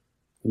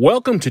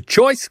Welcome to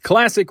Choice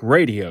Classic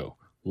Radio.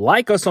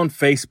 Like us on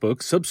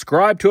Facebook,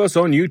 subscribe to us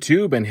on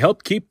YouTube, and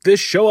help keep this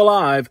show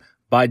alive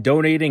by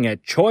donating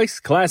at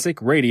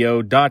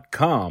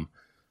choiceclassicradio.com.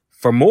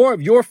 For more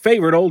of your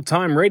favorite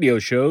old-time radio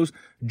shows,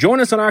 join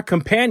us on our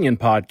companion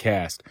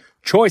podcast,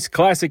 Choice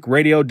Classic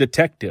Radio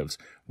Detectives,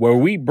 where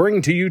we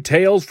bring to you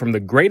tales from the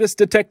greatest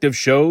detective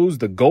shows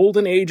the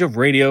golden age of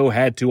radio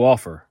had to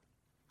offer.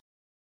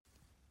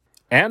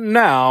 And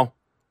now,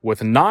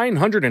 with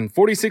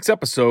 946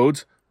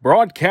 episodes,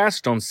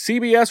 broadcast on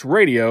CBS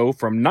Radio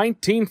from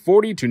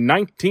 1940 to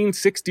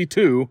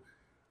 1962,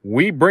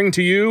 we bring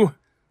to you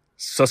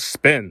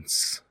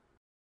Suspense.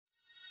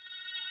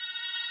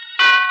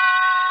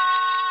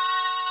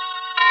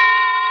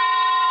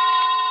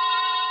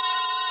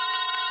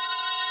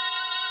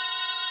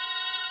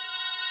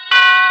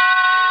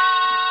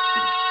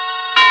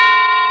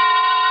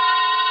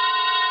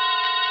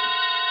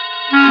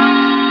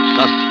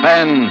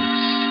 Suspense.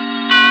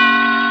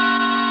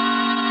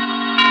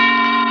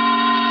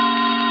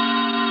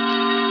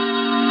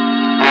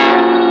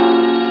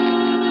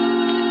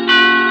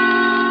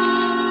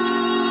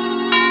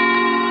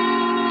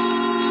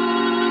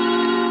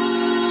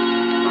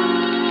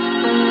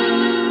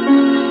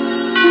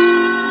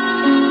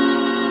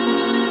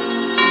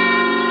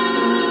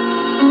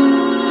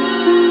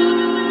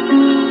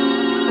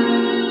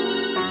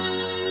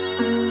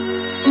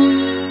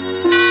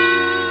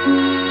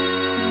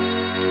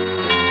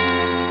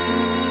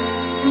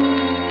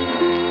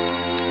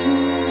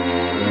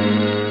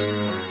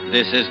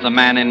 This is the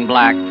Man in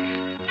Black,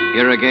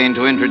 here again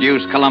to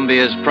introduce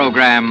Columbia's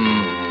program,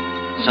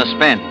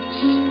 Suspense.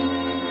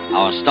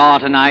 Our star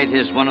tonight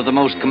is one of the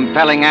most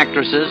compelling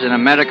actresses in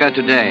America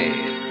today,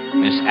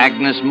 Miss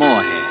Agnes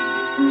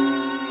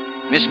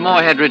Moorehead. Miss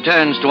Moorehead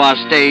returns to our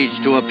stage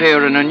to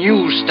appear in a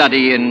new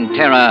study in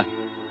terror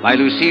by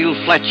Lucille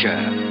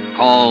Fletcher,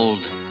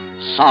 called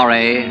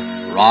Sorry,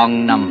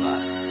 Wrong Number.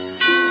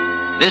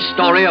 This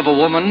story of a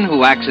woman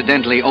who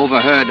accidentally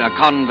overheard a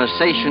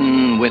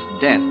conversation with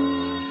death,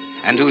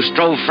 and who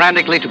strove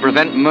frantically to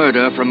prevent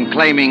murder from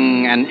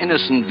claiming an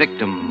innocent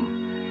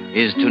victim,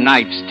 is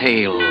tonight's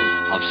tale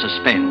of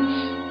suspense.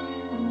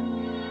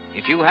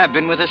 If you have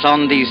been with us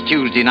on these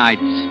Tuesday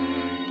nights,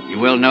 you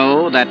will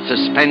know that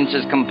suspense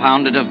is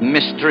compounded of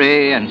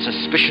mystery and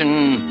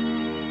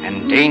suspicion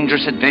and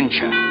dangerous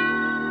adventure.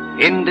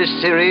 In this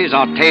series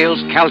are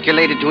tales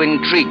calculated to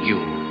intrigue you,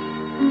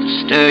 to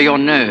stir your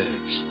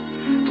nerves,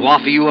 to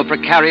offer you a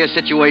precarious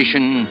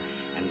situation,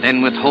 and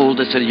then withhold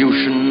the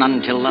solution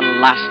until the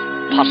last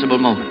possible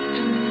moment.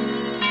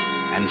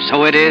 And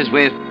so it is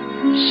with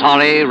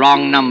Sorry,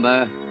 Wrong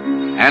Number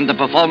and the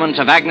performance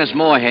of Agnes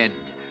Moorehead.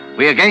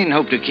 We again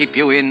hope to keep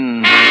you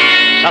in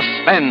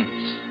suspense.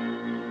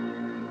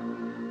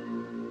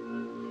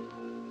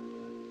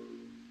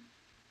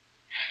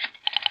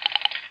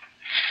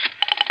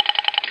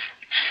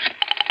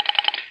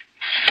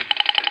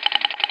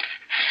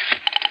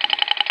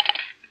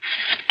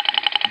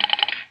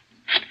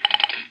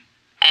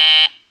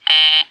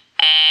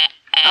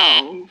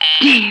 Oh,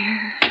 dear.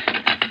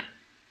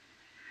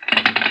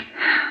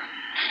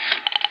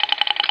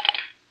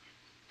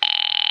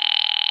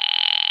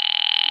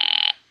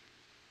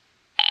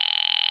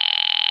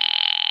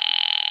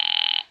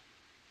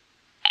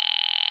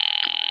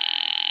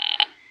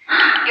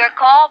 Your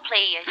call,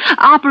 please.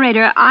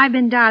 Operator, I've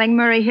been dialing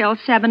Murray Hill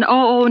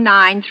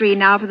 70093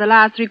 now for the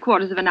last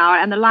 3/4 of an hour,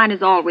 and the line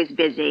is always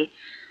busy.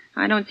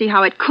 I don't see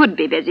how it could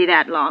be busy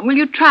that long. Will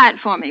you try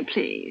it for me,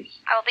 please?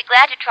 I will be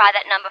glad to try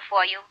that number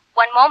for you.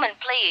 One moment,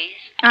 please.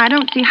 I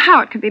don't see how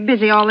it could be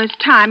busy all this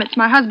time. It's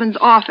my husband's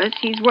office.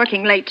 He's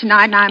working late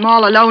tonight, and I'm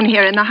all alone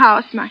here in the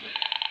house. My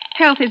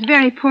health is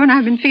very poor, and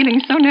I've been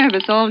feeling so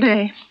nervous all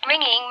day.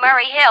 Ringing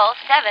Murray Hill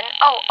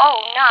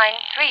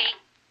 70093.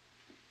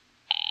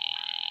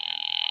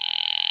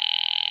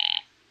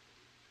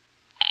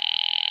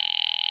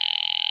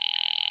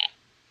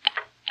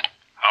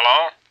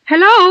 Hello?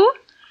 Hello?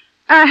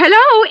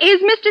 Hello?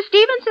 Is Mr.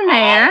 Stevenson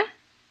there?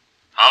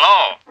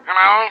 Hello?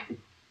 Hello?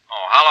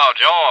 Oh, hello,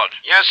 George.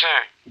 Yes,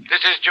 sir.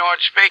 This is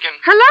George speaking.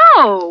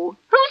 Hello?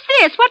 Who's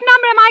this? What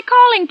number am I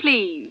calling,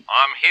 please?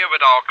 I'm here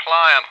with our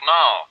client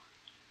now.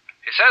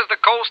 He says the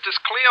coast is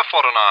clear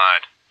for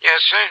tonight.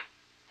 Yes, sir.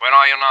 Where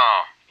are you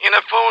now? In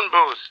a phone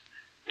booth.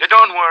 Now,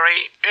 don't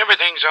worry.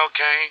 Everything's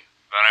okay.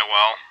 Very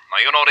well. Now,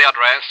 you know the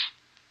address.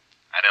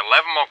 At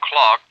 11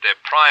 o'clock, the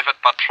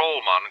private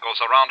patrolman goes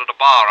around to the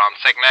bar on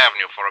 2nd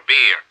Avenue for a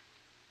beer.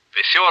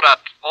 Be sure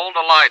that all the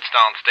lights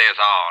downstairs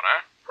are on,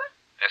 eh?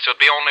 There should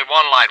be only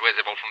one light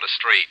visible from the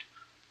street.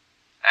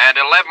 At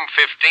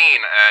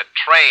 11:15, a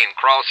train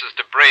crosses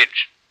the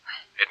bridge.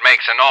 It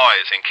makes a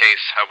noise in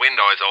case her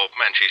window is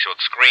open and she should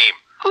scream.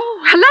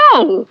 Oh,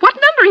 hello. What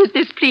number is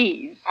this,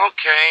 please?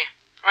 Okay.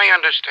 I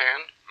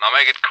understand. Now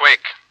make it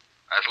quick.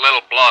 As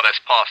little blood as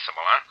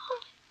possible, eh?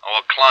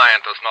 Our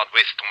client does not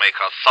wish to make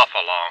her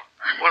suffer long.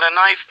 Will a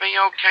knife be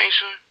okay,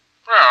 sir?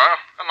 Yeah,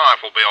 a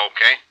knife will be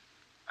okay.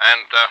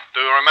 And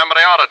do you remember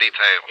the other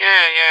detail?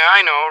 Yeah,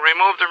 I know.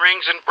 Remove the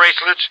rings and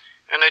bracelets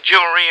and the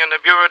jewelry in the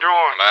bureau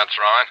drawer. That's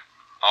right.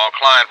 Our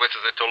client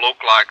wishes it to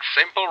look like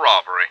simple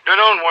robbery.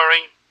 Don't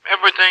worry.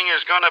 Everything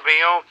is gonna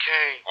be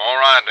okay. All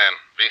right, then.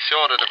 Be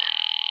sure to...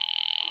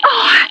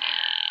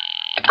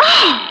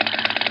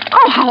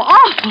 Oh, how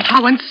awful,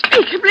 how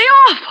unspeakably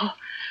awful.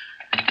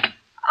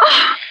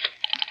 Oh.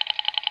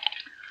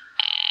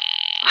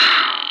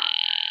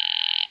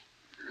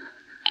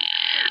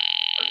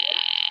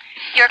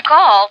 Your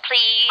call,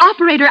 please.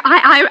 Operator,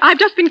 I've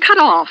just been cut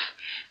off.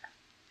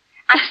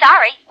 I'm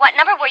sorry. What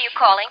number were you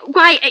calling?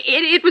 Why,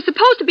 it was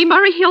supposed to be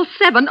Murray Hill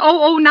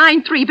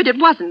 70093, but it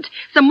wasn't.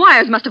 Some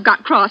wires must have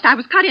got crossed. I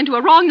was cut into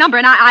a wrong number,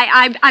 and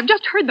I've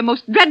just heard the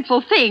most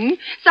dreadful thing.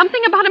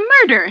 Something about a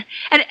murder.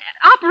 And,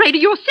 operator,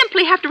 you'll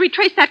simply have to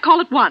retrace that call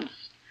at once.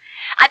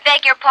 I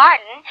beg your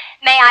pardon.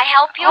 May I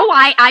help you? Oh,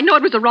 I know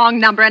it was a wrong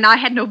number, and I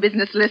had no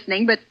business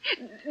listening, but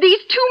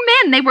these two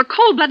men, they were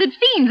cold-blooded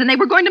fiends, and they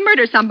were going to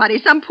murder somebody,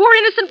 some poor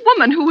innocent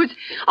woman who was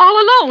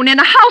all alone in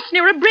a house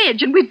near a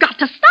bridge, and we've got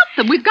to stop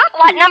them. We've got to.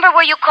 What number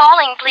were you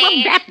calling,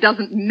 please? Well, that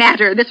doesn't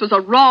matter. This was a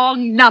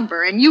wrong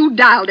number, and you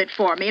dialed it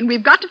for me, and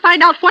we've got to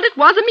find out what it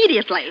was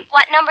immediately.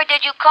 What number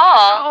did you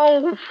call?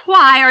 Oh,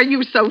 why are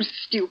you so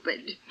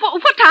stupid?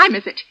 What time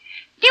is it?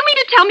 Do you mean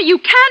to tell me you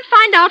can't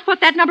find out what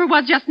that number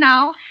was just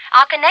now?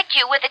 I'll connect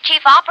you with the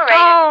chief operator.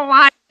 Oh,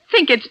 I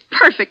think it's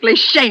perfectly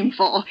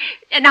shameful.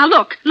 Now,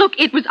 look,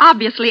 it was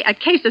obviously a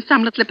case of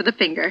some slip of the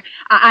finger.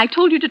 I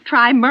told you to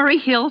try Murray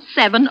Hill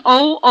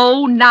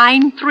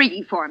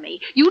 70093 for me.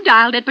 You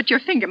dialed it, but your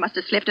finger must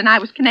have slipped, and I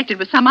was connected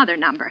with some other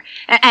number.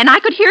 And I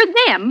could hear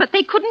them, but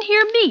they couldn't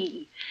hear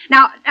me.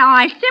 Now,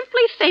 I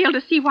simply fail to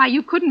see why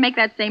you couldn't make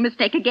that same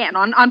mistake again,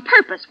 on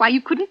purpose, why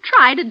you couldn't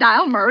try to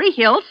dial Murray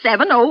Hill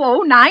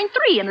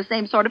 70093 in the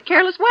same sort of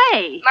careless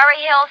way.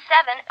 Murray Hill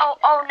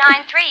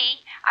 70093.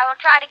 I will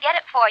try to get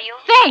it for you.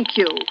 Thank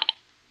you.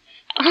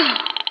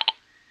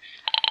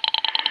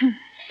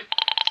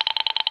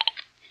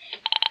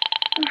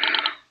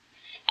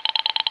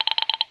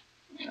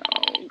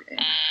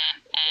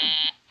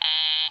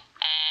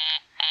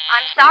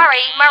 I'm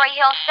sorry, Murray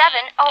Hill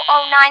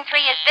 70093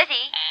 is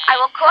busy. I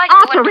will call you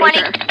in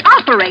 20...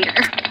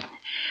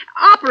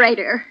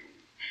 Operator.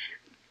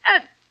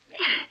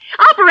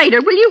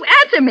 Operator, will you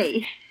answer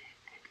me?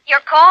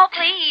 Your call,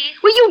 please.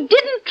 Well, you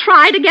didn't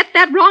try to get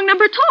that wrong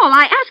number at all.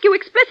 I asked you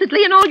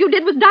explicitly, and all you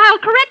did was dial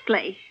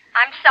correctly.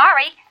 I'm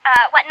sorry.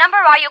 What number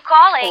are you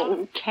calling?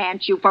 Oh,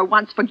 can't you for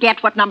once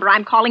forget what number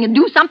I'm calling and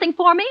do something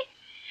for me?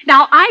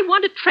 Now, I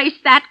want to trace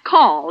that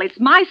call. It's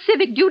my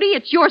civic duty,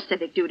 it's your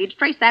civic duty to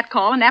trace that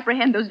call and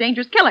apprehend those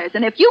dangerous killers.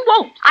 And if you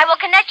won't... I will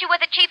connect you with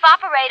the chief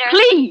operator.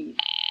 Please.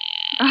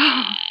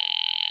 Oh.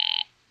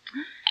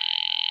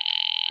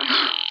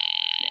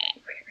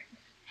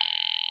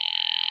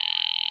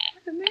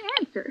 Where's the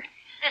answer?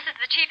 This is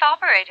the chief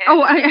operator.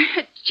 Oh,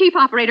 chief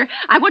operator,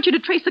 I want you to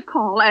trace a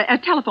call, a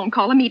telephone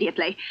call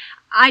immediately.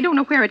 I don't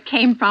know where it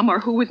came from or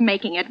who was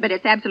making it, but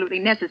it's absolutely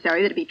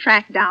necessary that it be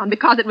tracked down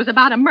because it was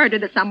about a murder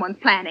that someone's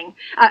planning.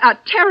 A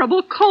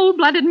terrible,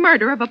 cold-blooded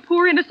murder of a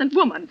poor innocent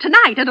woman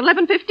tonight at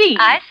 11:15.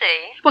 I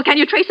see. Well, can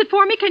you trace it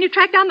for me? Can you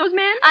track down those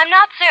men? I'm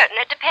not certain.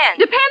 It depends.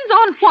 Depends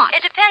on what?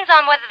 It depends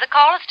on whether the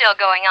call is still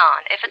going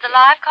on. If it's a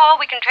live call,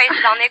 we can trace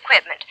it on the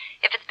equipment.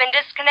 If it's been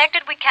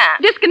disconnected, we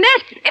can't.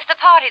 Disconnected? If the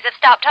parties have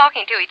stopped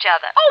talking to each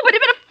other. Oh, but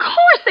of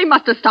course they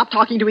must have stopped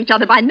talking to each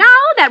other by now.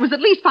 That was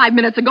at least 5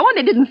 minutes ago, and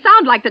they didn't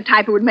sound like the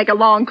type who would make a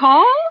long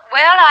call.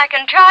 Well, I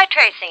can try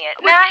tracing it.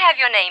 May I have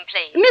your name,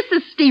 please?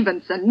 Mrs.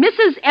 Stevenson.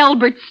 Mrs.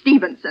 Elbert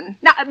Stevenson.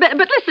 Now, but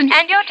listen...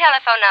 And your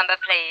telephone number,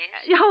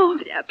 please. Oh,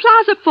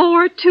 Plaza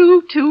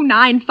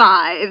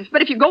 42295.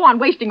 But if you go on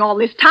wasting all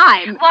this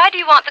time... Why do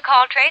you want the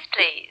call traced,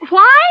 please?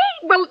 Why?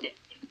 Well...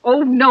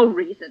 Oh, no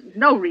reason.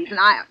 No reason.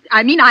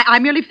 I mean, I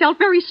merely felt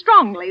very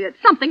strongly that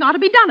something ought to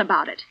be done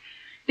about it.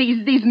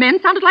 These men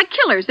sounded like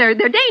killers. They're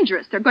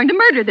dangerous. They're going to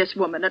murder this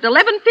woman at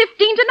 11:15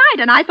 tonight,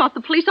 and I thought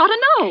the police ought to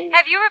know.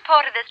 Have you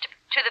reported this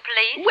to the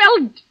police?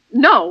 Well,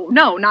 no,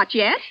 not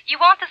yet. You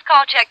want this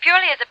call checked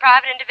purely as a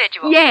private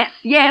individual? Yes,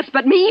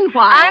 but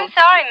meanwhile... I'm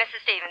sorry,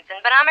 Mrs.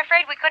 Stevenson, but I'm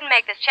afraid we couldn't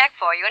make this check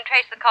for you and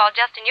trace the call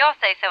just in your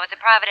say-so as a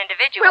private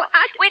individual. Well,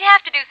 We'd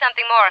have to do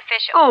something more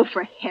official. Oh,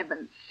 for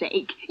heaven's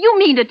sake. You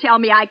mean to tell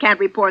me I can't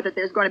report that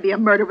there's going to be a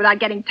murder without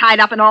getting tied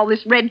up in all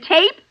this red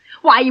tape?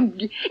 Why,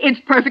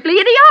 it's perfectly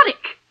idiotic.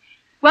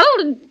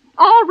 Well,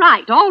 all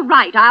right.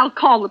 I'll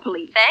call the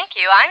police. Thank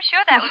you. I'm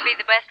sure that would be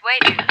the best way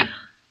to...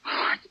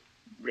 Oh, it's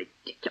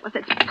ridiculous.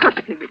 It's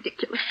perfectly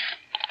ridiculous.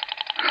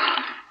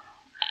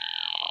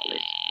 All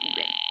this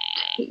red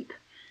tape.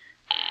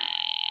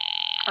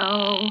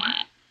 Oh.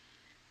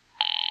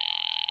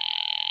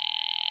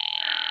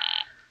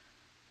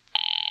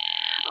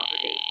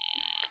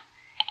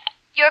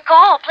 Your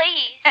call,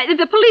 please.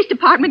 The police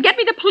department. Get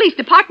me the police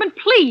department,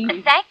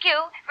 please. Thank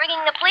you.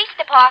 Ringing the police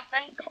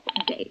department. All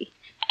day.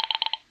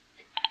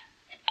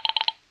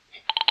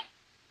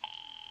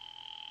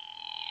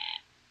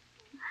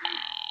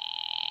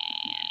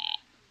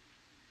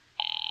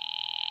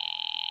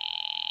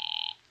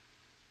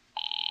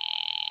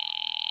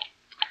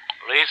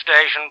 Police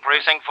station,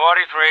 precinct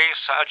 43,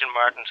 Sergeant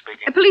Martin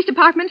speaking. Police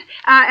department,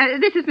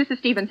 this is Mrs.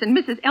 Stevenson,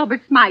 Mrs.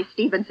 Elbert Smythe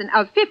Stevenson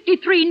of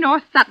 53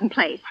 North Sutton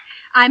Place.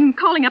 I'm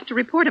calling up to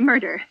report a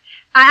murder.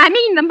 I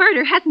mean, the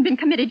murder hasn't been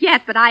committed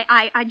yet, but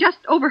I just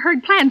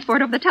overheard plans for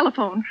it over the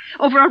telephone,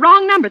 over a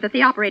wrong number that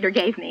the operator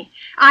gave me.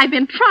 I've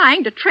been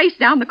trying to trace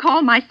down the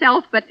call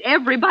myself, but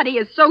everybody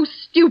is so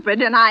stupid,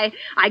 and I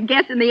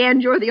guess in the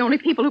end you're the only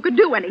people who could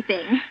do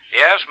anything.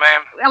 Yes,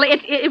 ma'am. Well,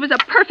 it was a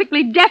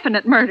perfectly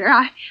definite murder.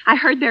 I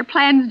heard their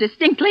plans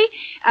distinctly.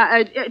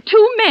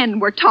 Two men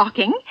were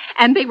talking,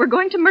 and they were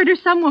going to murder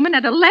some woman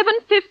at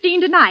 11:15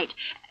 tonight.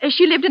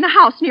 She lived in a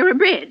house near a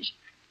bridge.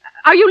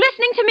 Are you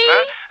listening to me?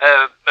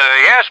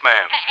 Yes,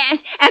 ma'am.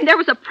 And there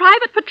was a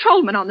private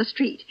patrolman on the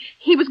street.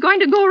 He was going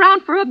to go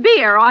around for a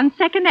beer on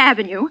 2nd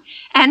Avenue,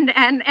 and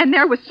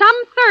there was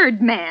some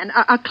third man,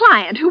 a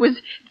client, who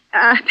was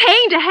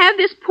paying to have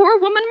this poor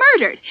woman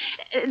murdered.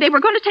 They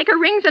were going to take her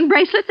rings and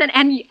bracelets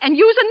and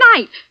use a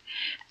knife.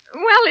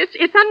 Well,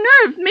 it's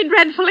unnerved me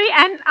dreadfully,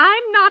 and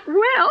I'm not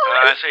well.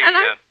 I see.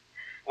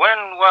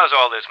 When was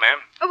all this, ma'am?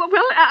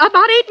 Well,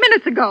 about 8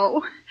 minutes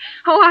ago.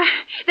 Oh,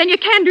 then you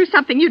can do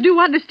something. You do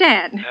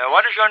understand.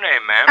 What is your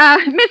name,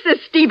 ma'am?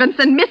 Mrs.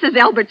 Stevenson, Mrs.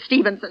 Albert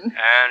Stevenson.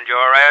 And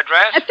your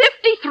address?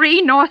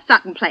 53 North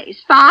Sutton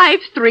Place.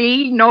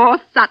 53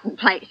 North Sutton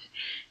Place.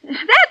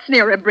 That's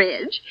near a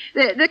bridge.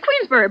 The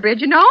Queensboro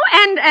Bridge, you know,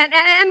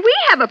 and we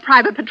have a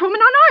private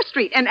patrolman on our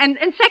street, and 2nd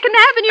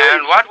Avenue...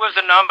 And what was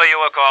the number you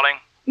were calling?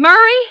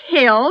 Murray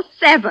Hill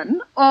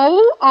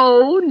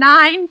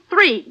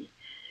 70093.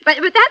 But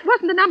that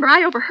wasn't the number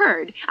I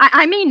overheard.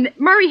 I mean,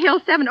 Murray Hill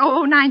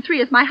 70093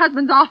 is my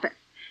husband's office.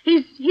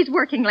 He's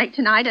working late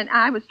tonight, and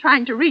I was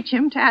trying to reach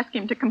him to ask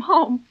him to come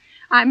home.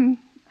 I'm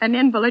an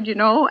invalid, you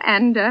know,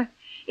 and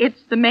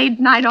it's the maid's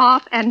night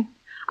off, and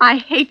I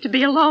hate to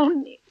be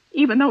alone,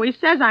 even though he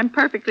says I'm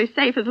perfectly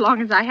safe as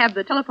long as I have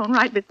the telephone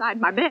right beside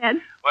my bed.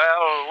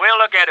 Well, we'll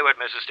look into it,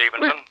 Mrs.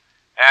 Stevenson.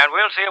 And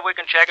we'll see if we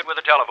can check it with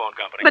the telephone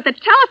company. But the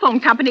telephone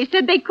company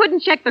said they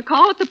couldn't check the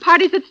call if the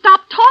parties had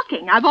stopped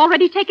talking. I've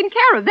already taken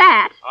care of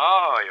that.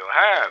 Oh, you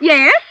have?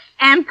 Yes,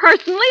 and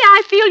personally,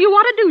 I feel you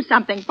ought to do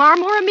something far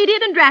more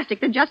immediate and drastic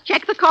than just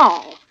check the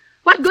call.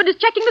 What good does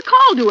checking the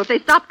call do if they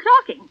stop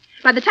talking?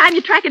 By the time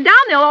you track it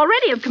down, they'll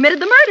already have committed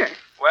the murder.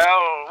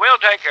 Well, we'll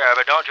take care of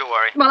it, don't you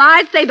worry. Well,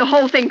 I'd say the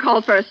whole thing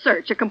calls for a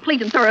search, a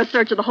complete and thorough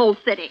search of the whole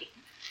city.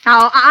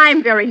 Now,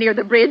 I'm very near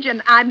the bridge,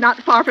 and I'm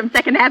not far from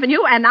 2nd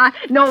Avenue, and I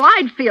know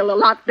I'd feel a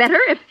lot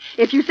better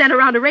if you sent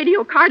around a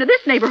radio car to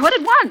this neighborhood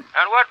at once.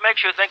 And what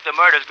makes you think the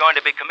murder's going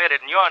to be committed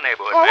in your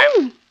neighborhood,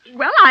 ma'am?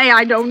 Well,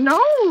 I don't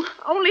know.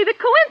 Only the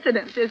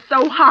coincidence is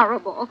so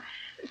horrible.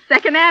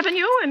 2nd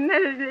Avenue and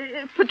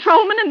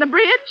patrolman and the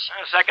bridge.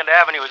 2nd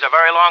Avenue is a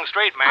very long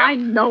street, ma'am. I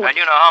know it. And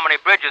you know how many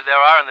bridges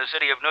there are in the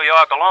city of New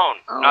York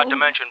alone. Oh. Not to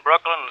mention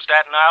Brooklyn,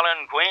 Staten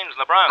Island, Queens,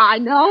 and the Bronx. I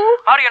know.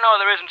 How do you know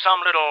there isn't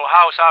some little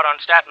house out on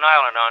Staten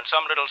Island on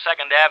some little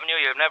 2nd Avenue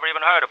you've never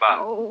even heard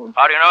about? Oh.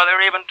 How do you know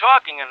they're even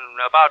talking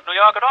about New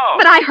York at all?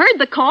 But I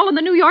heard the call on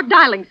the New York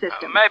dialing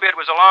system. Maybe it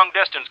was a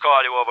long-distance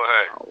call you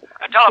overheard.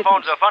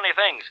 Telephones are funny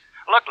things.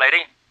 Look,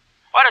 lady,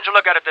 why don't you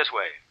look at it this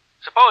way?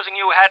 Supposing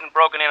you hadn't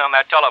broken in on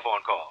that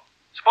telephone call.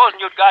 Supposing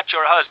you'd got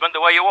your husband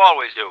the way you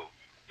always do.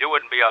 You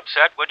wouldn't be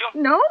upset, would you?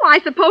 No, I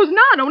suppose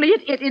not, only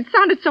it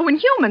sounded so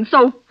inhuman,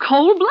 so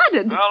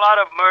cold-blooded. Well, a lot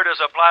of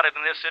murders are plotted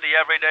in this city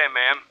every day,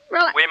 ma'am.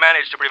 Well, we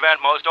managed to prevent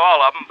most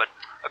all of them, but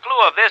a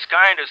clue of this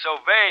kind is so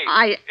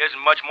vague.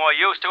 Isn't much more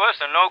use to us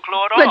than no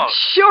clue at all. But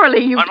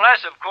surely you...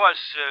 Unless, of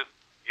course,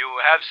 you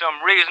have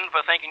some reason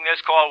for thinking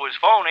this call was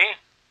phony,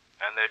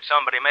 and that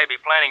somebody may be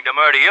planning to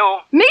murder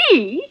you.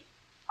 Me?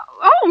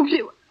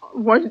 Oh,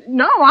 well,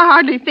 no, I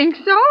hardly think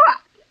so.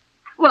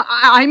 Well,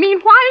 I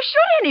mean, why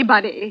should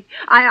anybody?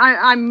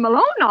 I'm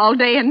alone all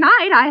day and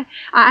night.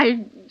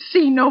 I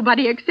see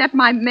nobody except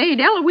my maid,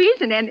 Eloise,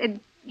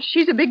 and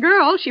she's a big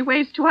girl. She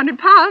weighs 200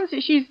 pounds.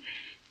 She's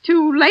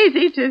too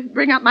lazy to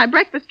bring up my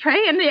breakfast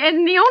tray. And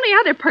the only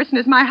other person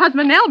is my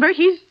husband, Albert.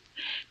 He's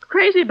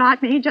crazy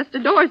about me. He just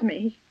adores me.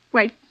 He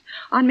waits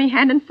on me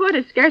hand and foot.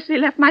 Has scarcely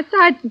left my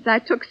side since I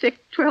took sick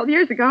 12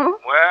 years ago.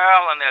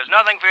 Well, then there's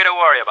nothing for you to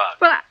worry about.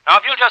 But now,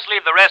 if you'll just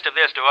leave the rest of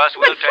this to us,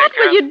 we'll take care of it. But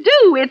what will you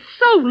do? It's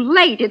so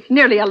late. It's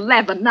nearly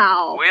 11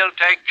 now. We'll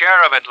take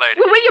care of it,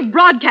 lady. Well, will you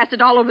broadcast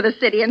it all over the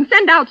city and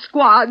send out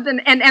squads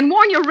and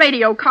warn your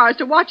radio cars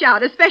to watch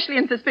out, especially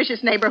in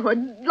suspicious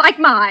neighborhoods like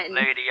mine?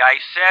 Lady, I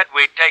said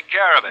we'd take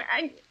care of it.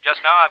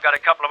 Just now, I've got a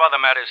couple of other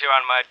matters here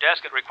on my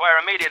desk that require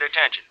immediate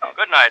attention.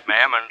 Good night,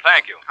 ma'am, and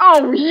thank you.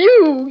 Oh,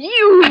 you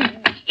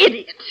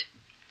idiot.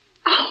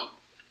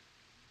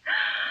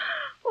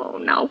 Oh,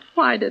 now,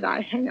 why did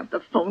I hang up the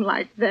phone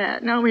like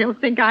that? Now he'll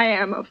think I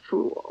am a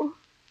fool.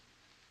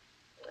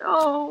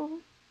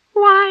 Oh,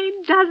 why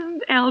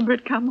doesn't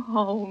Albert come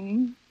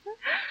home?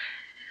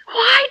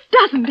 Why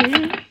doesn't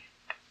he?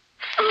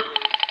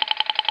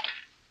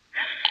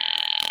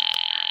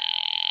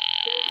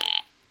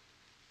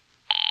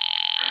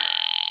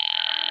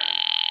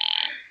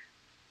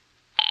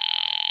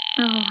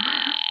 Oh.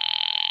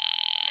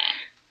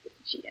 Did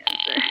she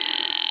answer?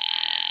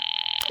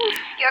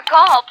 Your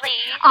call,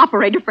 please.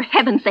 Operator, for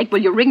heaven's sake,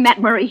 will you ring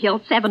that Murray Hill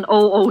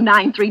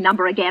 70093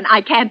 number again? I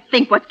can't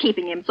think what's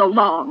keeping him so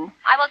long.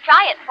 I will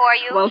try it for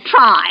you. Well,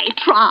 try.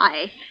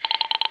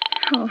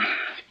 Oh.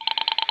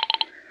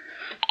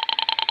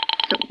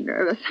 So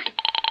nervous.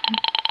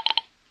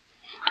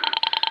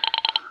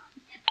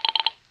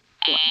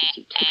 Why did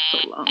you take so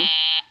long?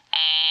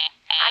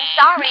 I'm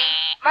sorry.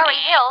 Murray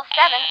Hill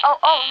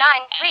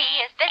 70093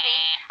 is busy.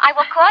 I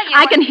will call you.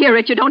 I can hear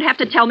it. You don't have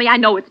to tell me. I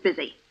know it's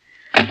busy.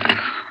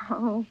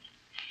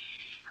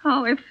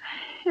 Oh, if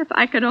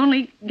I could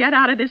only get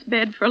out of this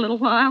bed for a little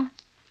while.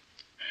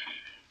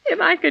 If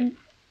I could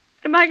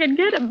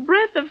get a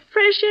breath of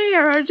fresh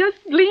air, or just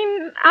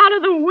lean out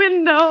of the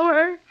window,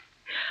 or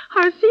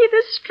see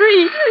the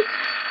street.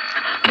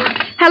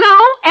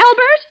 Hello,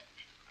 Albert?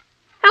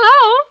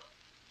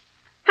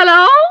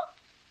 Hello?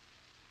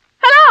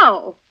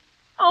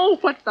 Oh,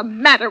 what's the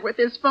matter with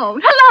this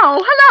phone?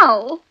 Hello?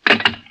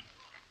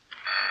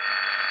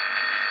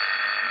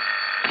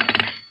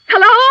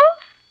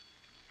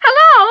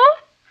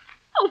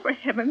 Oh, for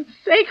heaven's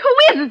sake, who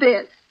is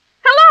this?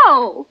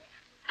 Hello?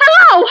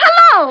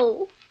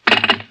 Oh,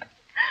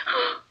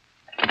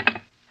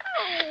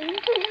 who's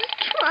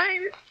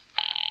trying to...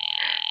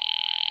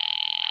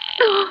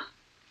 Oh.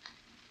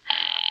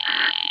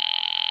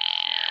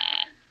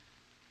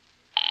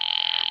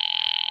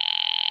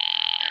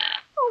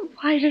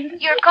 Why did...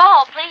 Your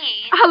call,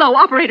 please. Hello,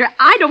 operator.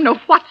 I don't know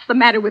what's the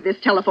matter with this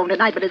telephone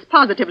tonight, but it's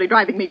positively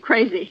driving me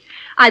crazy.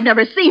 I've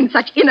never seen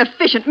such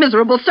inefficient,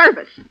 miserable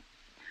service.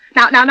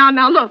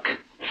 Now, look.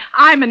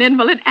 I'm an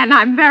invalid, and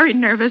I'm very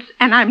nervous,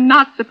 and I'm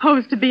not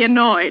supposed to be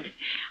annoyed.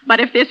 But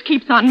if this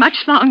keeps on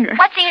much longer...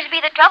 What seems to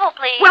be the trouble,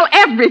 please? Well,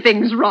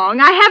 everything's wrong.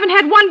 I haven't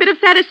had one bit of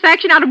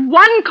satisfaction out of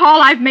one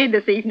call I've made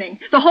this evening.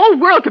 The whole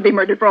world could be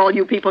murdered for all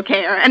you people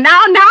care. And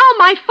now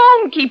my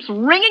phone keeps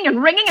ringing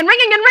and ringing and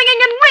ringing and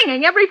ringing and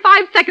ringing every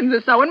 5 seconds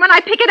or so. And when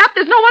I pick it up,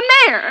 there's no one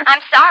there.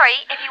 I'm sorry.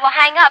 If you will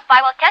hang up,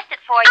 I will test it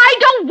for you. I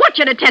don't want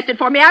you to test it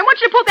for me. I want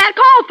you to put that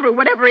call through,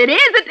 whatever it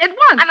is, at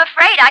once. I'm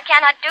afraid I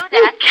cannot do that.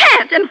 You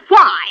can't, and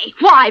why?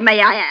 Why, may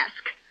I ask?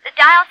 The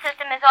dial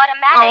system is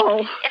automatic.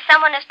 Oh. If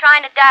someone is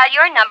trying to dial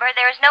your number,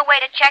 there is no way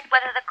to check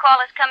whether the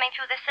call is coming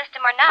through the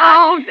system or not.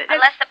 Oh,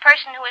 unless the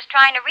person who is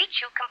trying to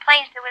reach you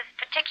complains to his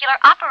particular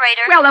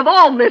operator. Well, of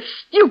all this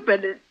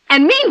stupid...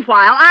 And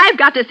meanwhile, I've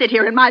got to sit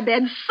here in my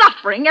bed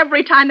suffering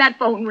every time that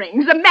phone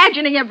rings,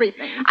 imagining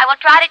everything. I will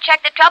try to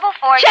check the trouble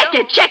for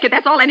you. Check it.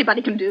 That's all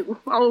anybody can do.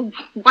 Oh,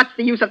 what's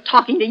the use of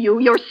talking to you?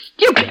 You're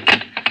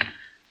stupid.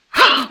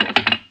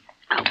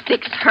 I'll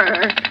fix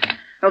her.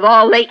 Of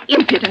all the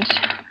impudence.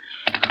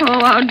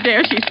 Oh, how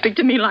dare she speak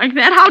to me like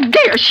that? How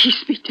dare she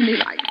speak to me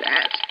like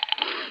that?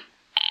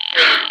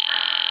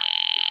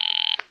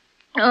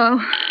 Oh.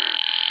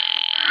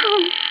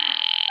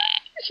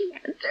 She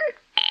answered.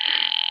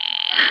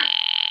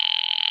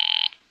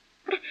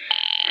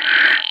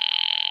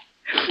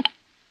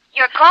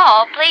 Your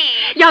call,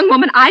 please. Young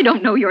woman, I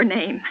don't know your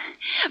name,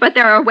 but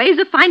there are ways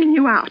of finding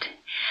you out.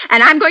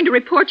 And I'm going to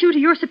report you to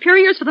your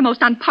superiors for the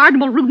most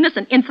unpardonable rudeness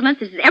and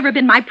insolence it has ever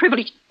been my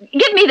privilege.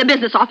 Give me the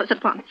business office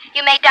at once.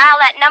 You may dial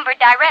that number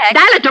direct.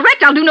 Dial it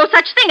direct? I'll do no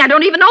such thing. I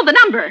don't even know the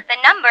number. The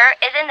number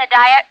is in the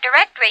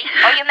directory,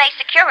 or you may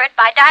secure it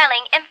by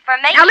dialing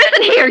information. Now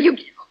listen here, you...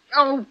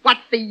 Oh,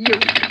 what's the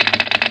use?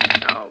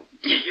 Oh,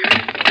 dear.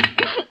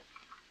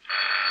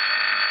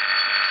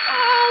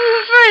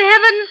 Oh, for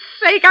heaven's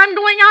sake, I'm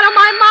going out of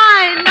my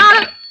mind.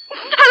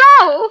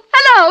 Hello,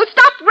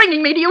 stop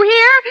ringing me, do you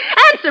hear?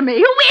 Answer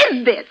me, who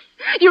is this?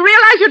 You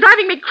realize you're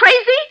driving me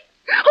crazy?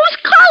 Who's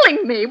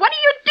calling me? What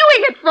are you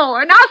doing it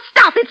for? Now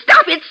stop it,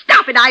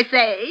 I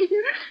say.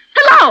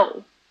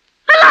 Hello,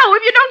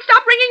 if you don't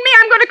stop ringing me,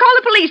 I'm going to call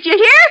the police, do you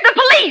hear? The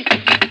police!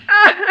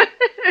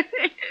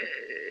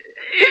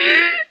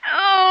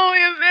 Oh,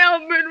 if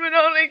Albert would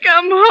only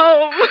come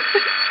home.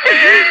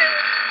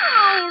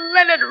 Oh,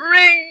 let it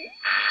ring.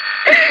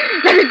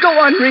 Let it go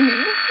on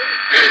ringing.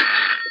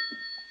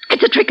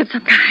 It's a trick of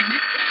some kind.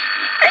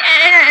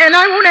 And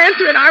I won't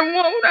answer it. I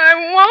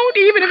won't,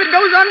 even if it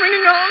goes on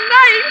ringing all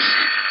night.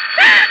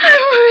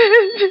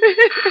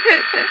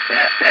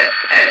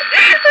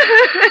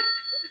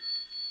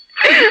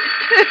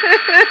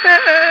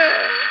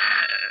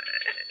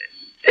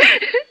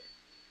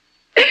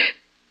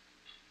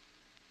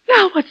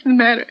 Now, what's the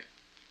matter?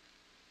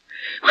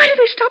 Why did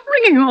they stop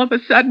ringing all of a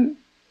sudden?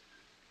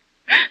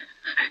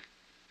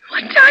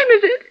 What time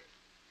is it?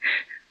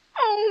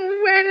 Oh,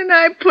 where did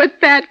I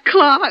put that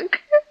clock?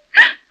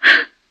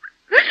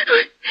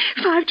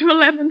 5 to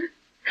 11.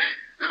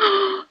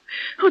 Oh,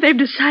 they've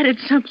decided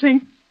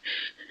something.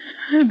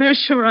 They're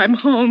sure I'm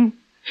home.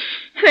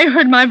 They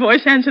heard my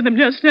voice answer them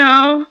just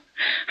now.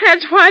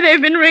 That's why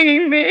they've been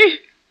ringing me.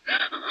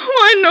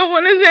 Why no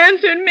one has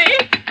answered me?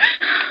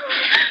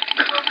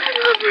 Call that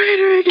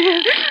operator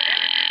again.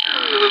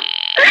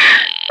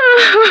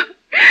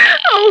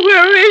 Oh,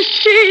 where is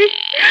she?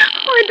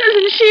 Why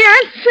doesn't she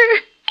answer?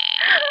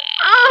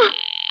 Oh,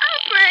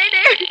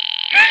 operator.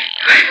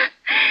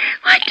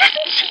 Why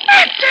doesn't she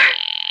answer?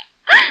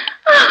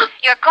 Oh.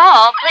 Your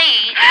call,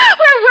 please.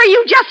 Where were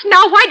you just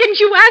now? Why didn't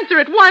you answer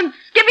at once?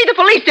 Give me the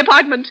police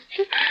department.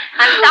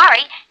 I'm sorry.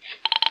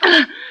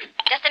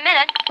 Just a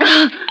minute.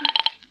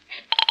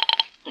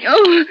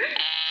 Oh.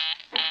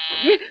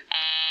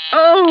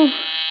 Oh.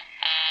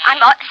 I'm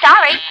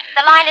sorry.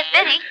 The line is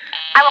busy.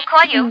 I will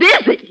call you.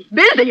 Busy?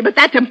 Busy? But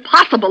that's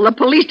impossible. The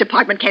police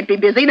department can't be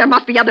busy. There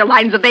must be other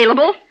lines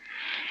available.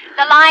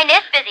 The line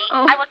is busy.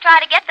 Oh. I will try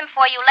to get them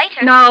for you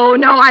later. No,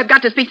 I've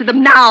got to speak to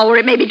them now, or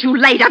it may be too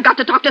late. I've got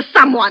to talk to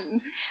someone.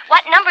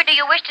 What number do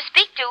you wish to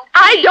speak to?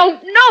 I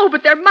don't know,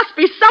 but there must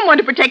be someone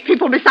to protect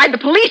people beside the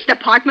police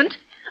department.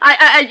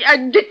 A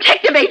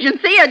detective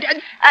agency.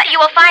 You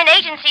will find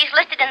agencies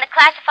listed in the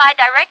classified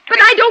directory.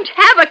 But I don't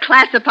have a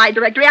classified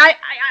directory.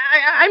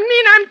 I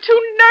mean, I'm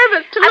too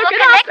nervous to look it up. I will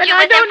connect you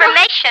I with don't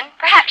information.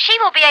 Perhaps she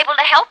will be able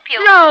to help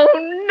you.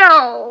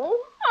 No.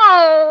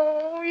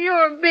 Oh,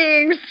 you're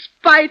being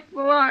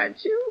spiteful,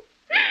 aren't you?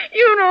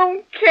 You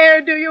don't care,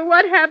 do you,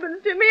 what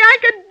happens to me? I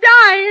could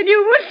die and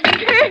you wouldn't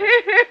care.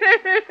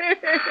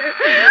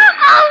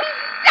 Oh,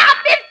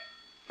 stop it!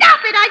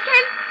 Stop it! I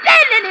can't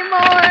stand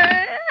anymore.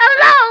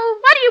 Hello?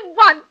 What do you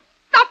want?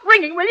 Stop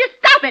ringing, will you?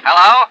 Stop it!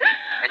 Hello?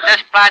 Is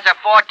this Plaza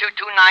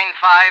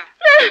 42295?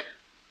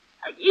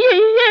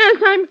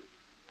 Yes,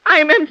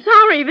 I'm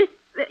sorry.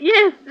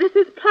 Yes, this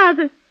is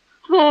Plaza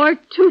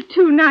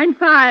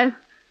 42295.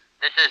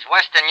 This is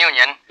Western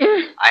Union.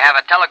 Yes. I have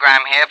a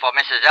telegram here for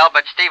Mrs.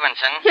 Elbert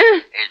Stevenson.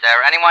 Yes. Is there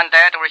anyone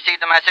there to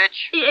receive the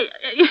message?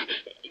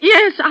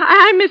 Yes,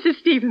 I'm Mrs.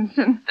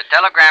 Stevenson. The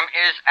telegram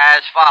is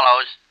as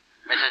follows.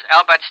 Mrs.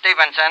 Elbert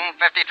Stevenson,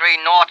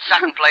 53 North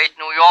Sutton Place,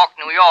 New York,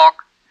 New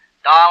York.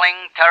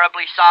 Darling,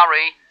 terribly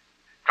sorry.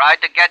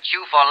 Tried to get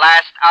you for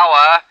last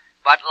hour,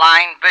 but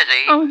line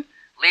busy. Oh.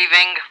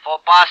 Leaving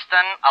for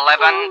Boston,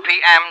 11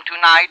 p.m.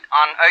 tonight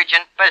on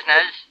urgent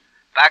business.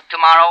 Back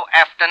tomorrow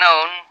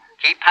afternoon.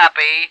 Keep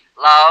happy.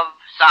 Love,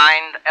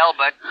 signed,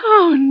 Elbert.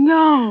 Oh,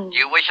 no. Do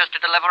you wish us to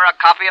deliver a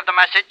copy of the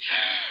message?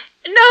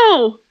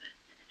 No,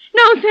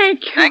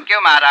 thank you. Thank you,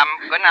 madam.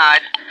 Good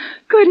night.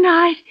 Good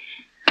night.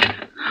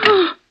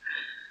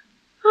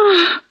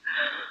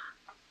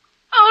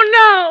 Oh,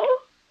 no.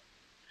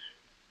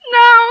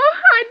 No,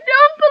 I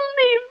don't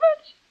believe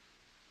it.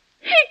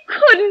 He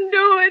couldn't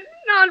do it,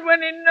 not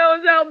when he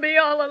knows I'll be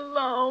all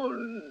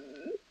alone.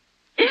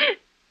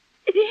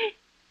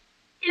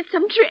 It's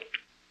some trick.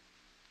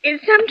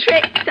 It's some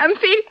trick, some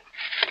fiendish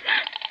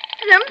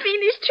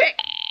trick.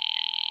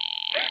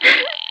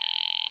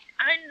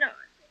 I know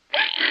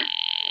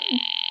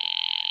it.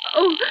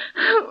 Oh,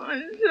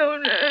 I'm so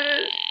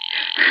nervous.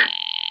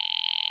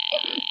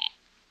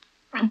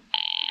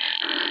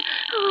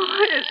 Oh,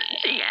 why doesn't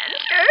she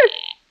answer?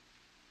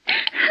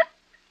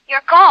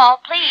 Your call,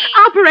 please.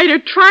 Operator,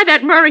 try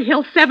that Murray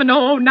Hill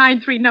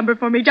 70093 number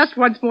for me just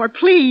once more,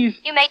 please.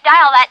 You may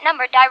dial that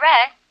number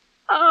direct.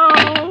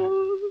 Oh.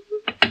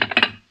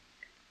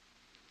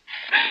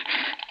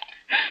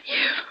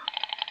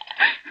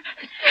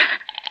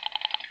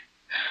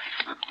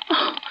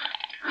 Oh.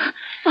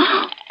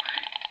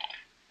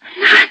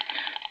 9,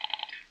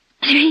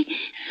 3.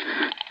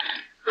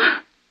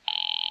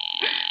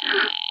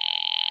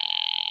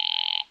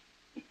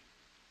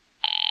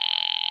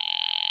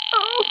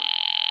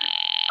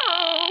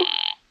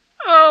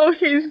 Oh,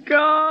 he's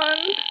gone.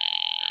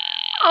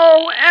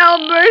 Oh,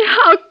 Albert,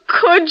 how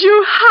could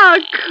you? How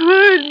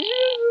could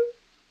you?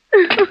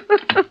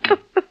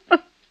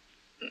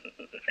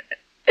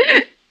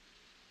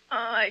 Oh,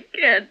 I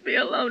can't be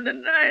alone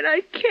tonight.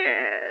 I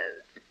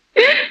can't.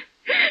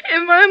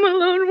 If I'm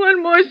alone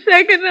one more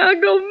second, I'll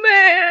go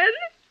mad.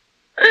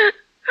 I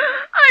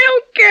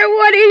don't care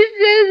what he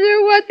says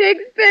or what the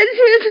expense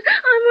is.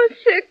 I'm a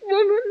sick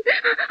woman.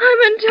 I'm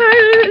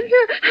entitled.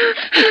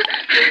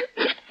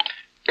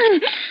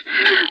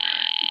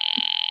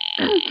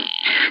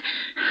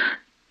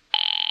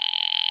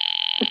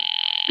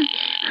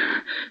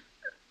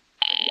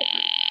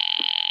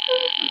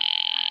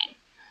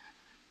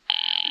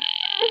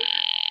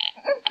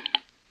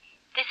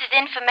 This is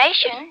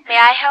information. May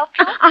I help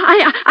you?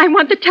 I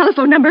want the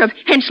telephone number of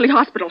Henchley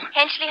Hospital.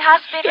 Henchley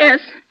Hospital? Yes.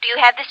 Do you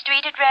have the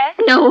street address?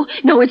 No,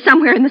 it's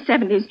somewhere in the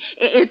 70s.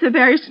 It's a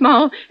very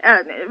small,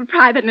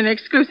 private and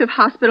exclusive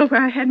hospital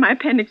where I had my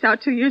appendix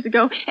out 2 years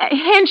ago.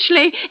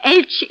 Henchley,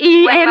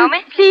 H-E-N-C-A. One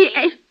moment,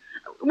 please.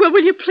 Well,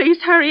 will you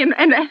please hurry and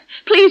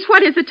please,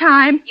 what is the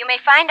time? You may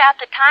find out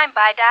the time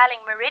by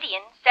dialing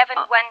Meridian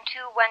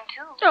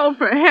 71212. Oh,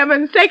 for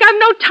heaven's sake, I've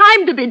no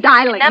time to be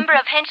dialing. The number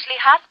of Henchley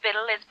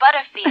Hospital is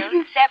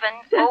Butterfield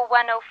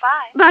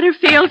 70105.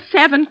 Butterfield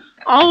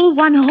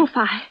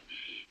 70105.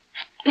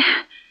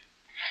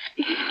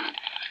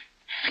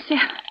 7.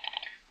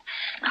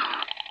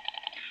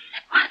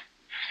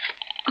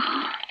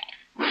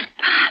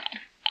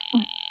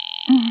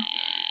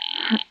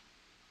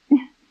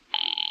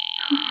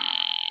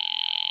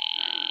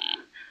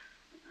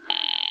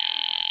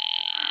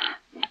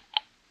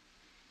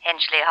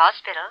 Henchley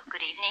Hospital,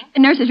 good evening.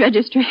 Nurse's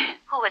registry.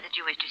 Who was it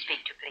you wished to speak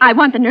to, please? I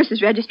want the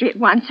nurse's registry at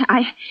once.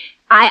 I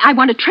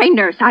want a trained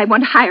nurse. I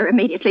want to hire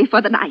immediately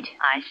for the night.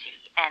 I see.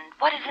 And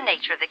what is the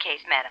nature of the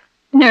case, madam?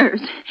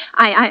 Nerves.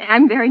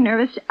 I'm very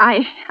nervous.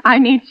 I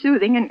need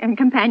soothing and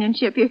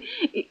companionship.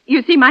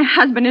 You see, my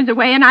husband is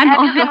away, and I'm Have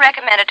also... you been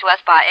recommended to us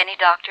by any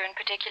doctor in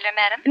particular,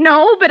 madam?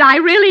 No, but I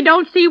really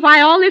don't see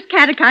why all this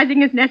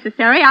catechizing is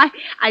necessary.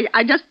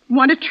 I just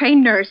want a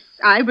trained nurse.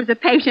 I was a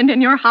patient in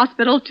your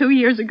hospital 2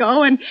 years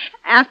ago, and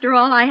after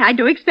all, I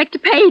do expect to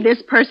pay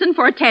this person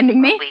for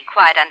attending me. We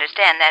quite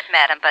understand that,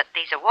 madam, but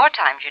these are war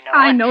times, you know.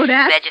 I know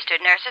that.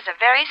 Registered nurses are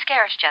very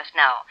scarce just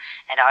now,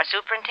 and our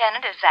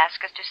superintendent has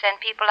asked us to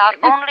send people out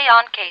only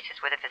on cases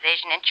where the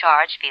physician in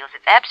charge feels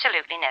it's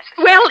absolutely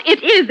necessary. Well,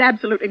 it is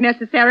absolutely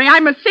necessary.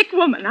 I'm a sick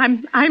woman.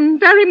 I'm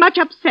very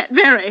much upset,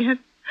 very.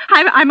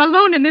 I'm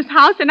alone in this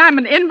house, and I'm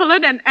an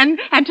invalid, and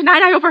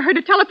tonight I overheard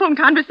a telephone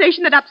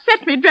conversation that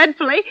upset me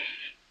dreadfully.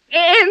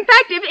 In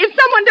fact, if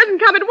someone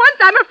doesn't come at once,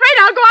 I'm afraid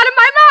I'll go out of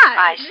my mind.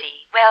 I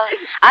see. Well,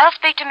 I'll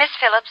speak to Miss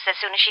Phillips as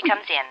soon as she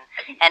comes in.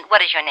 And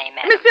what is your name,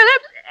 madam? Miss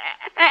Phillips?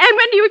 And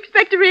when do you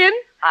expect her in?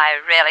 I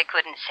really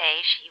couldn't say.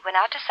 She went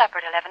out to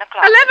supper at 11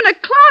 o'clock. 11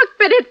 o'clock?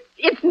 But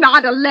it's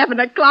not 11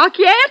 o'clock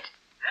yet.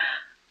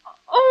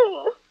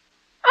 Oh,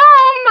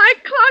 my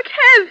clock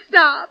has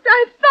stopped.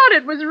 I thought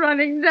it was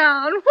running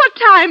down. What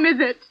time is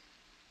it?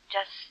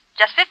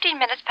 Just 15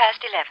 minutes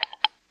past 11.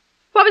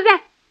 What was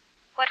that?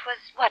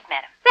 What,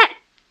 madam?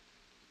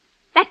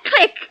 That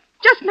click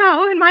just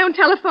now in my own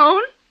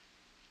telephone.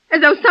 As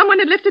though someone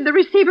had lifted the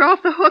receiver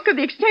off the hook of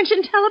the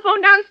extension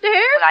telephone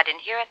downstairs. Well, I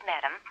didn't hear it,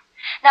 madam.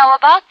 Now,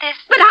 about this...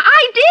 But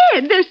I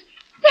did. There's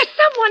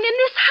someone in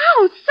this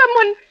house.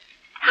 Someone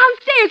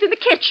downstairs in the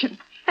kitchen.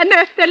 And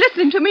they're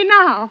listening to me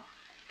now.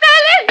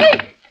 They're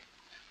listening!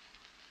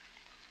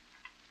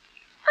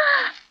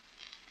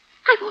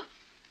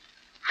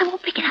 I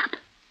won't pick it up.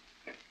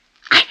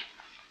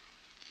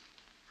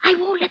 I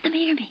won't let them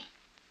hear me.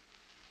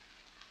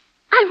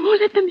 I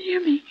won't let them hear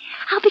me.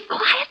 I'll be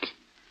quiet.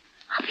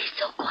 I'll be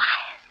so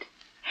quiet.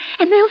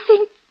 And they'll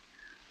think...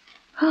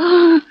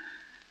 Oh,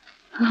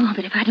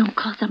 but if I don't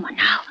call someone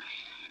now,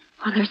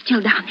 while they're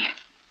still down there,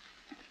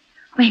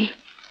 maybe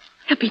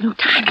there'll be no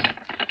time.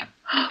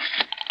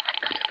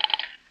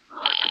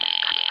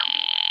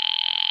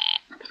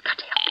 Somebody's got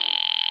to help me.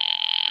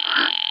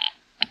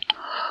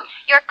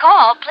 Your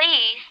call,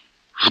 please.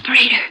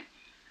 Operator,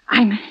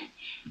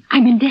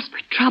 I'm in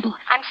desperate trouble.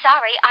 I'm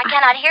sorry, I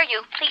cannot hear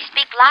you. Please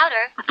speak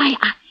louder.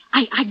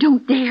 I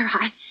don't dare.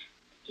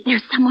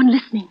 There's someone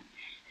listening.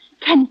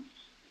 Can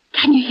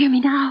you hear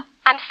me now?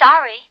 I'm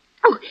sorry.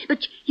 Oh,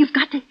 but you've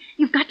got to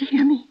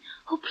hear me.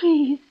 Oh,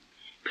 please,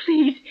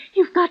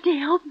 you've got to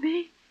help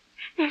me.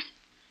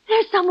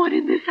 There's someone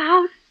in this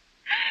house.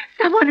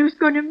 Someone who's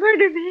going to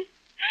murder me.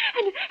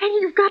 And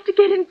you've got to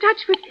get in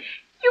touch with...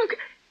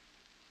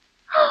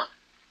 Oh,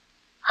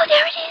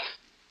 there it is.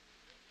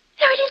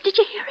 There it is. Did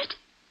you hear it?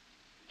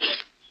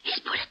 He's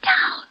put it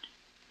down.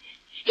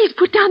 He's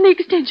put down the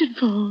extension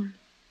phone.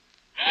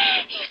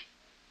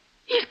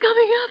 He's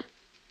coming up.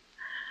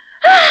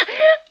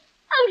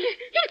 Oh,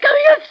 he's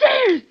coming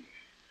upstairs.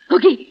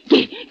 Okay,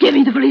 give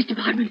me the police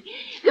department.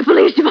 The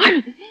police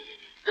department.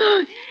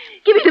 Oh,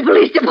 give me the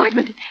police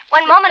department.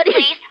 One moment,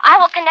 please. I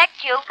will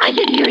connect you. I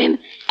can hear him.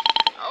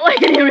 Oh, I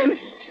can hear him.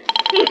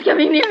 He's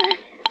coming nearer.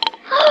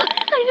 Oh,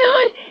 I know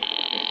it.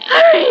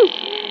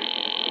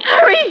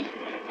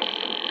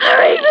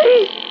 Hurry,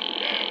 please.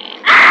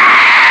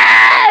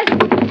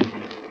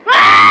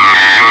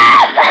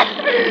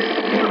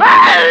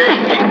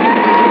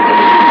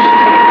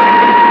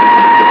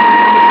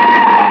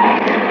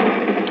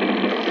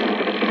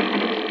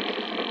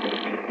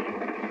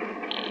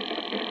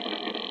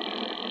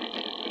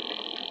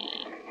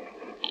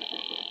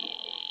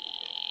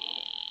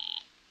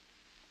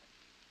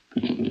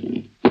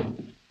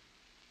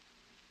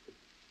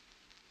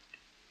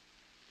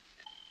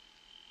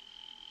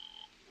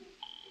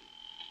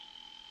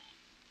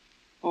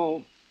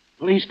 Oh,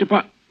 police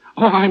department.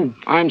 Oh,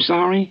 I'm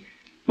sorry.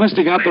 Must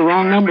have got the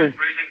wrong number.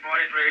 Precinct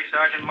 43,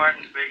 Sergeant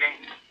Martin speaking.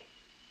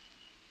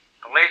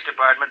 Police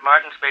Department,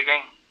 Martin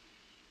speaking.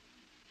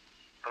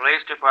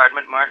 Police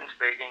Department, Martin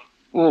speaking.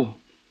 Oh,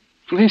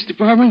 police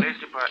department? Police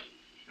Department.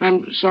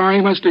 I'm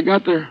sorry. Must have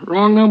got the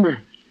wrong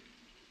number.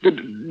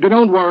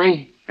 Don't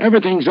worry.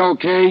 Everything's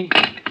okay.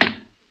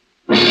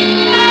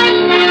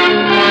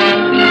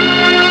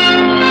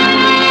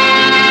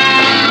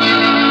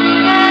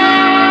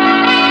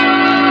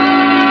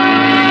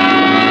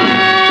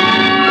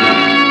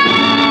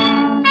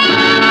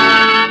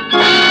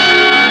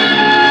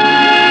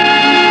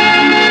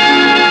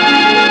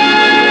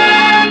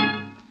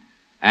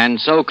 And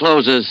so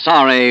closes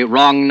Sorry,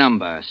 Wrong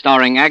Number,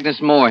 starring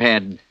Agnes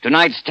Moorehead,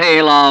 tonight's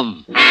tale of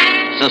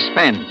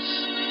suspense.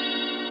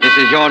 This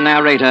is your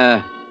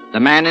narrator, the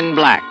Man in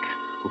Black,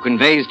 who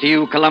conveys to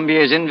you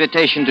Columbia's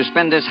invitation to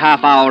spend this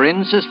half hour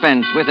in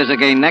suspense with us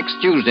again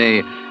next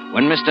Tuesday,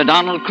 when Mr.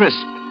 Donald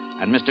Crisp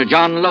and Mr.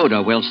 John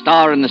Loder will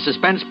star in the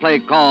suspense play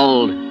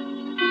called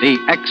The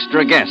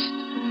Extra Guest.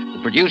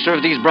 The producer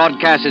of these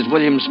broadcasts is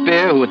William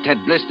Spear, who with Ted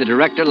Bliss, the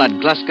director, Lud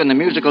Gluskin, the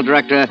musical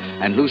director,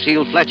 and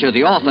Lucille Fletcher,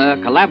 the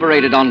author,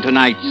 collaborated on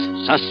tonight's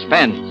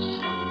Suspense.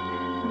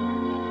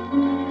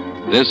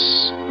 This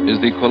is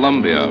the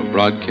Columbia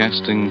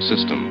Broadcasting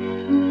System.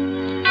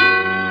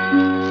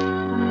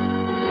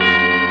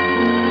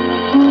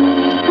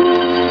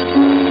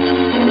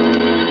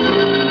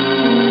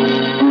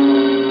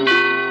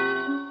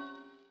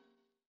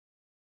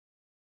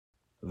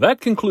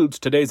 That concludes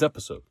today's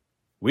episode.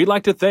 We'd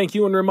like to thank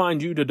you and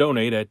remind you to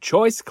donate at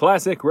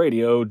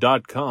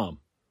choiceclassicradio.com.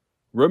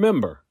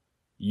 Remember,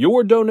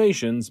 your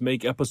donations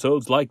make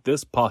episodes like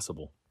this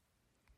possible.